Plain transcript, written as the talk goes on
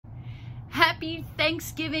Happy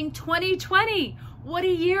Thanksgiving 2020. What a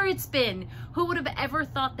year it's been. Who would have ever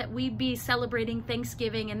thought that we'd be celebrating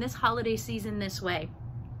Thanksgiving and this holiday season this way?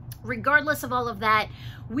 Regardless of all of that,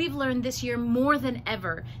 we've learned this year more than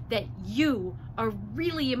ever that you are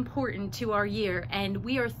really important to our year, and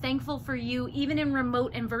we are thankful for you, even in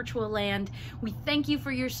remote and virtual land. We thank you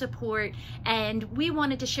for your support, and we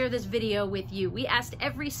wanted to share this video with you. We asked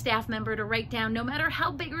every staff member to write down, no matter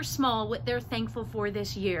how big or small, what they're thankful for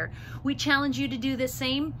this year. We challenge you to do the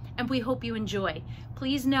same, and we hope you enjoy.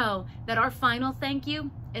 Please know that our final thank you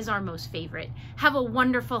is our most favorite. Have a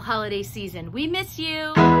wonderful holiday season. We miss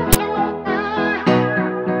you.